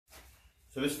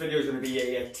So this video is going to be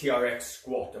a TRX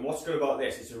squat, and what's good about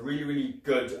this, it's a really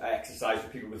good exercise for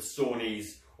people with sore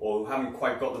knees or who haven't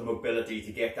quite got the mobility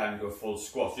to get down to a full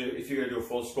squat. So if you're going to do a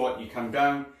full squat, you come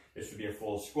down, this would be a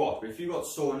full squat. But if you've got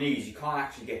sore knees, you can't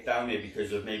actually get down there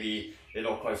because of maybe they're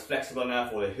not quite flexible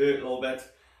enough or they hurt a little bit.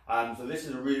 So this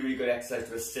is a really good exercise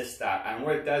to assist that, and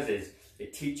what it does is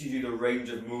it teaches you the range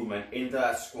of movement into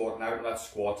that squat and out of that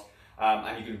squat,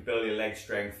 and you can build your leg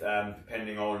strength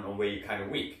depending on where you're kind of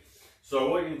weak.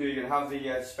 So what you can do, you can have the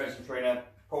suspension trainer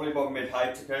probably about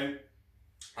mid-height, okay?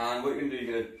 And what you can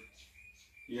do,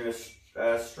 you're going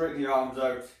to straighten your arms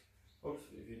out. Oops,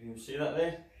 if you can see that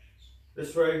there.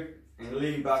 This way, and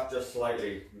lean back just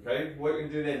slightly, okay? What you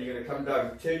can do then, you're going to come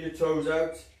down, turn your toes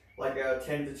out like a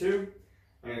 10 to 2.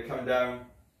 I'm going to come down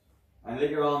and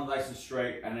let your arms nice and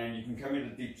straight, and then you can come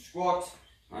into deep squat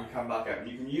and come back up.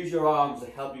 And you can use your arms to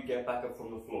help you get back up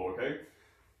from the floor, okay?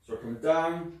 So come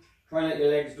down. Try and let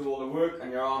your legs do all the work,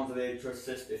 and your arms are there to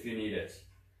assist if you need it.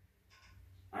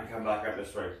 And come back up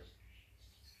this way.